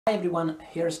Hi everyone,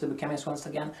 here's the Bookchemist once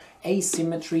again.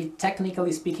 Asymmetry,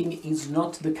 technically speaking, is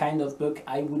not the kind of book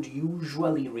I would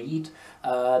usually read,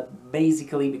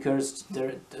 basically because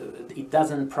it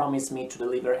doesn't promise me to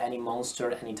deliver any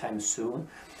monster anytime soon.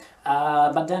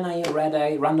 But then I read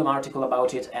a random article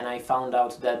about it and I found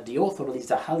out that the author,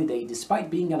 Lisa Halliday,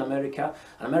 despite being an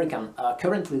American,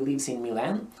 currently lives in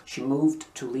Milan. She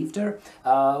moved to live there,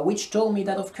 which told me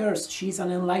that of course she's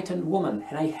an enlightened woman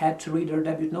and I had to read her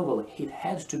debut novel. It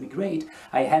had to be great.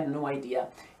 I had no idea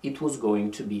it was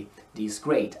going to be this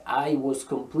great. I was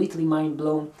completely mind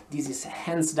blown. This is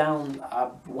hands down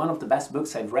one of the best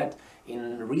books I've read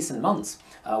in recent months,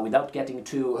 without getting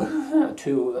too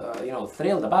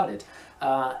thrilled about it.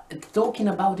 Talking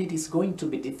about it is going to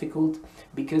be difficult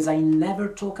because I never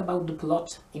talk about the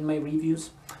plot in my reviews,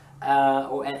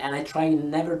 and I try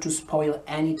never to spoil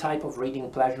any type of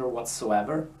reading pleasure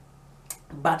whatsoever.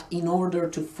 But in order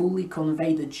to fully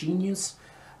convey the genius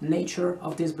nature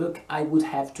of this book, I would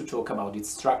have to talk about its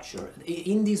structure.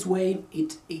 In this way,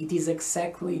 it is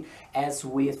exactly as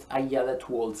with Ayelet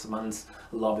Waltzman's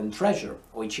Love and Treasure,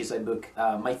 which is a book,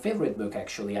 my favorite book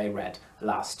actually, I read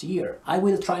last year. I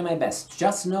will try my best.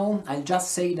 Just know, I'll just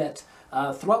say that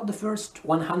throughout the first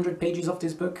 100 pages of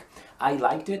this book, I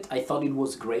liked it, I thought it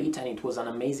was great and it was an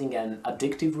amazing and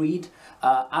addictive read.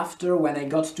 After, when I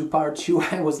got to part 2,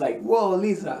 I was like, whoa,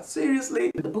 Lisa,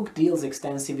 seriously? The book deals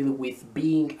extensively with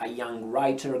being a young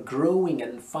writer, growing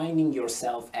and finding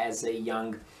yourself as a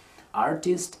young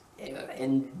artist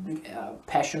and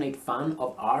passionate fan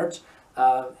of art,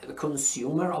 a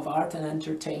consumer of art and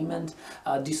entertainment,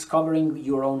 discovering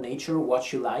your own nature,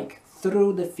 what you like,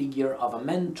 through the figure of a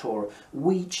mentor,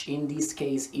 which in this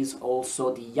case is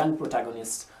also the young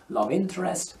protagonist's love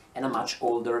interest and a much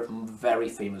older, very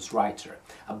famous writer.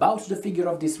 About the figure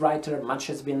of this writer, much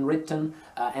has been written,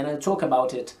 and I'll talk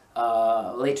about it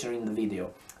later in the video.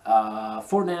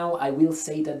 For now, I will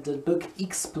say that the book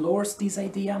explores this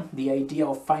idea, the idea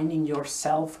of finding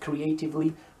yourself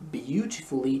creatively,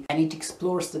 beautifully, and it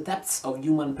explores the depths of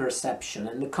human perception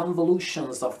and the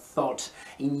convolutions of thought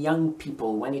in young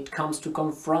people when it comes to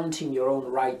confronting your own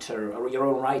writing,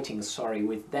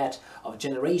 with that of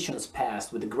generations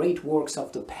past, with the great works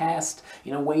of the past,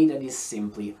 in a way that is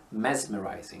simply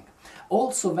mesmerizing.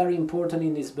 Also very important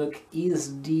in this book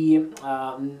is the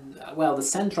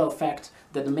central fact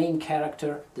that the main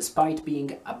character, despite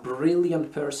being a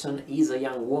brilliant person, is a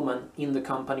young woman in the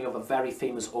company of a very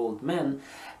famous old man,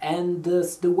 and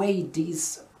the way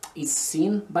this is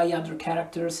seen by other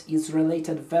characters is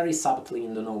related very subtly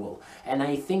in the novel. And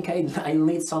I think I'll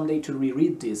need someday to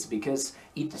reread this, because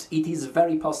it is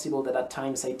very possible that at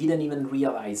times I didn't even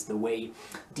realize the way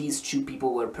these two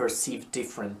people were perceived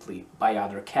differently by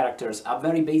other characters. A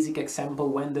very basic example: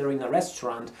 when they're in a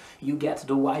restaurant, you get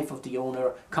the wife of the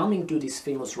owner coming to this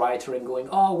famous writer and going,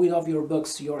 "Oh, we love your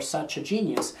books, you're such a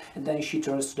genius," and then she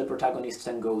turns to the protagonist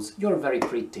and goes, "You're very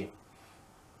pretty."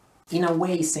 In a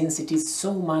way, since it is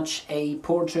so much a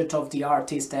portrait of the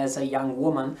artist as a young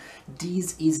woman,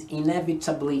 this is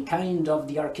inevitably kind of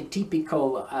the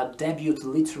archetypical debut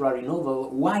literary novel,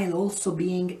 while also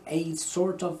being a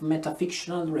sort of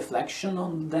metafictional reflection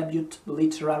on debut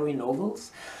literary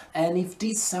novels. And if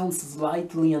this sounds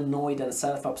slightly annoyed and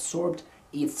self-absorbed,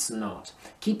 it's not.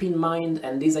 Keep in mind,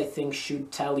 and this I think should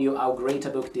tell you how great a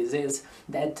book this is,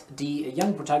 that the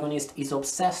young protagonist is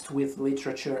obsessed with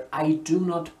literature. I do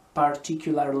not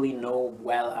particularly know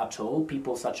well at all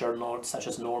people such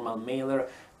as Norman Mailer,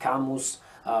 Camus,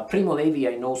 Primo Levi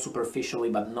I know superficially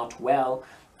but not well,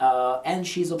 and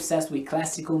she's obsessed with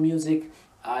classical music,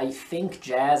 I think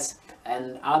jazz,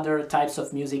 and other types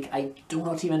of music. I do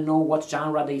not even know what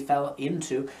genre they fell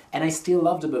into, and I still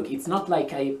love the book. It's not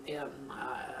like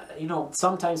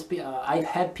sometimes I've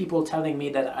had people telling me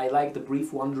that I like The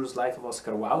Brief Wondrous Life of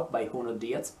Oscar Wilde by Junot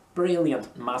Díaz.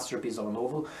 Brilliant masterpiece of a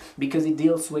novel, because it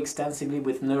deals so extensively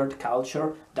with nerd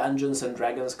culture, Dungeons and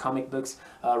Dragons, comic books,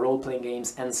 role-playing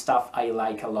games, and stuff I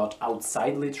like a lot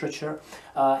outside literature.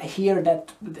 Here,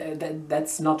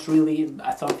 that's not really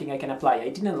something I can apply. I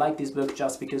didn't like this book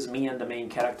just because me and the main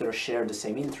character share the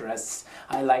same interests.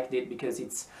 I liked it because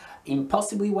it's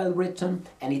impossibly well written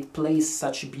and it plays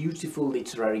such beautiful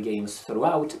literary games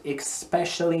throughout,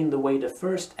 especially in the way the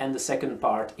first and the second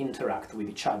part interact with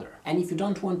each other. And if you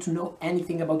don't want to know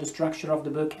anything about the structure of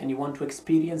the book and you want to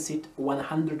experience it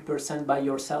 100% by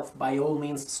yourself, by all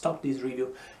means stop this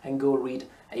review and go read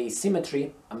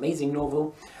Asymmetry, amazing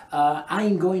novel.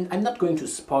 I'm not going to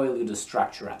spoil you the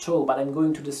structure at all, but I'm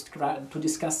going to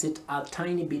discuss it a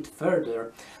tiny bit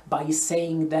further by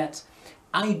saying that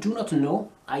I do not know,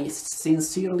 I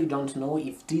sincerely don't know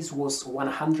if this was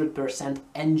 100%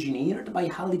 engineered by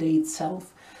Halliday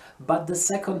itself, But the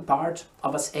second part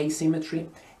of Asymmetry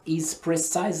is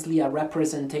precisely a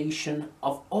representation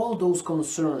of all those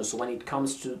concerns when it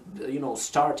comes to,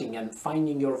 starting and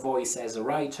finding your voice as a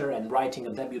writer and writing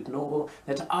a debut novel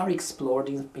that are explored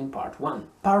in part 1.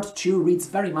 Part 2 reads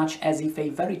very much as if a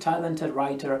very talented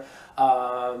writer,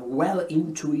 well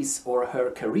into his or her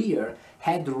career,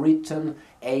 had written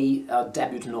a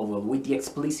debut novel with the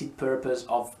explicit purpose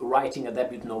of writing a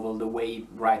debut novel the way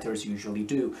writers usually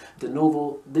do. The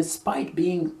novel, despite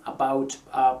being about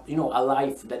a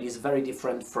life that is very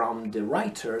different from the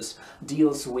writer's,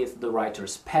 deals with the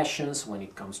writer's passions when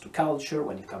it comes to culture,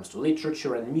 when it comes to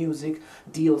literature and music,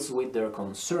 deals with their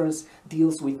concerns,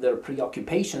 deals with their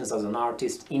preoccupations as an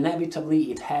artist.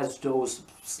 Inevitably, it has those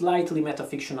slightly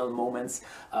metafictional moments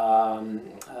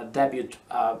debut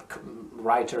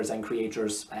writers and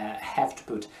creators have to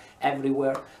put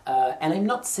everywhere. And I'm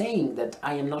not saying that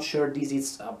I am not sure this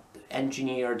is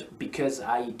engineered because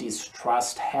I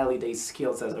distrust Halliday's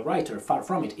skills as a writer. Far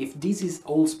from it. If this is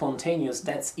all spontaneous,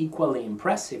 that's equally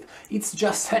impressive. It's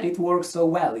just that it works so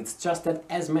well. It's just that,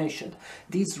 as mentioned,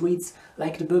 this reads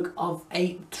like the book of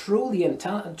a truly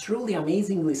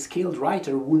amazingly skilled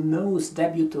writer who knows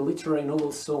debut literary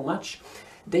novels so much.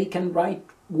 They can write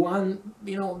one,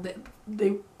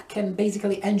 they can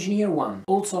basically engineer one.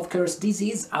 Also, of course, this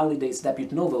is Halliday's debut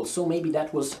novel, so maybe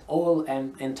that was all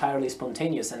entirely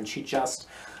spontaneous and she just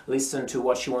listened to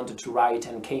what she wanted to write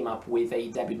and came up with a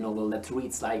debut novel that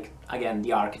reads like, again,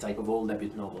 the archetype of all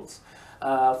debut novels.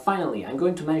 Finally, I'm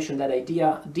going to mention that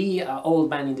idea. The old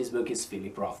man in this book is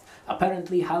Philip Roth.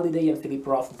 Apparently, Halliday and Philip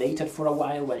Roth dated for a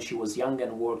while when she was young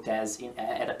and worked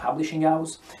at a publishing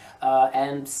house.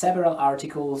 And several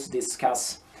articles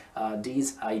discuss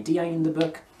this idea in the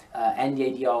book and the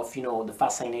idea of, the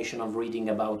fascination of reading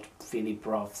about Philip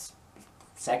Roth's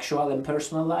sexual and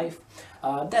personal life.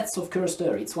 That's of course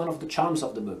there. It's one of the charms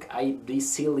of the book. I'd be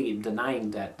silly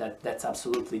denying that's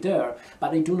absolutely there,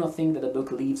 but I do not think that the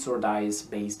book lives or dies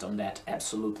based on that,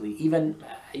 absolutely. Even,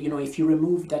 if you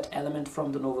remove that element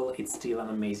from the novel, it's still an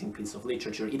amazing piece of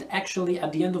literature. It actually,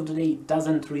 at the end of the day,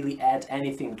 doesn't really add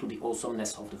anything to the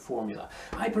awesomeness of the formula.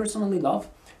 I personally love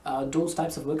those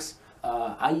types of books.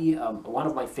 One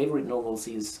of my favorite novels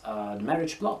is The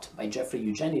Marriage Plot by Jeffrey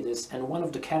Eugenides, and one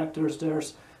of the characters there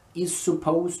is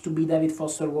supposed to be David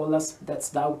Foster Wallace. That's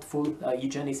doubtful.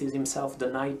 Eugenides himself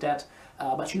denied that.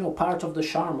 But part of the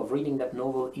charm of reading that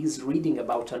novel is reading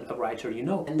about a writer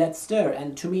and that's there.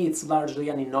 And to me, it's largely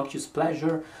an innocuous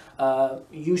pleasure.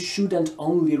 You shouldn't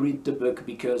only read the book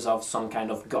because of some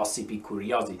kind of gossipy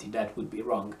curiosity. That would be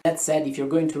wrong. That said, if you're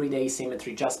going to read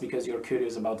Asymmetry just because you're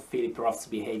curious about Philip Roth's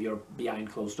behavior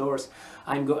behind closed doors,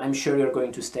 I'm sure you're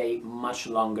going to stay much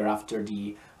longer after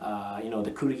the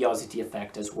the curiosity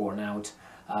effect has worn out,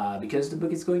 because the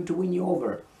book is going to win you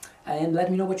over. And let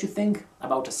me know what you think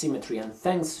about Asymmetry, and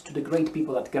thanks to the great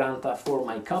people at Granta for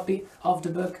my copy of the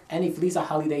book. And if Lisa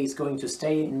Halliday is going to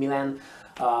stay in Milan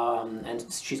and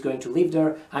she's going to live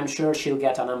there, I'm sure she'll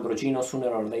get an Ambrogino sooner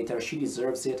or later. She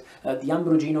deserves it. The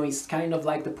Ambrogino is kind of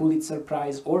like the Pulitzer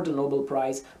Prize or the Nobel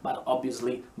Prize, but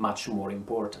obviously much more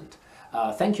important.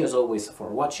 Thank you as always for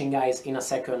watching, guys. In a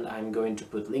second I'm going to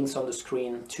put links on the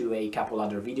screen to a couple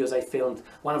other videos I filmed.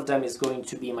 One of them is going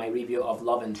to be my review of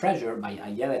Love and Treasure by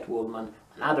Ayelet Woolman,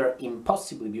 another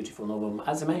impossibly beautiful novel,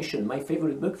 as I mentioned, my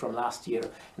favorite book from last year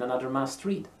and another must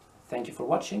read. Thank you for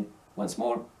watching once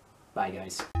more. Bye,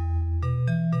 guys.